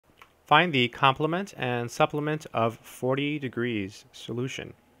Find the complement and supplement of 40 degrees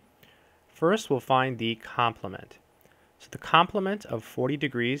solution. First, we'll find the complement. So the complement of 40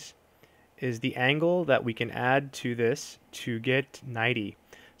 degrees is the angle that we can add to this to get 90.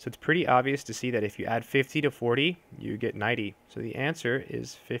 So it's pretty obvious to see that if you add 50 to 40, you get 90. So the answer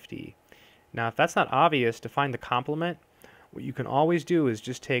is 50. Now, if that's not obvious, to find the complement, what you can always do is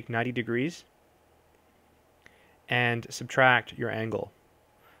just take 90 degrees and subtract your angle.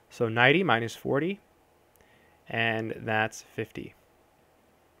 So 90 minus 40, and that's 50.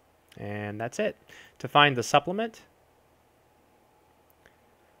 And that's it. To find the supplement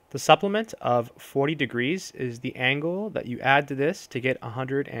of 40 degrees is the angle that you add to this to get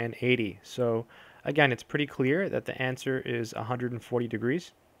 180. So again, it's pretty clear that the answer is 140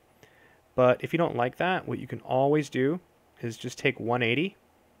 degrees. But if you don't like that, what you can always do is just take 180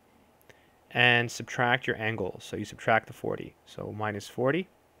 and subtract your angle. So you subtract the 40. So minus 40.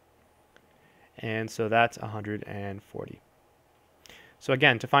 And so that's 140. So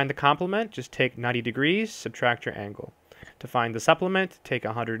again, to find the complement, just take 90 degrees, subtract your angle. To find the supplement, take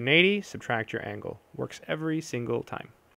 180, subtract your angle. Works every single time.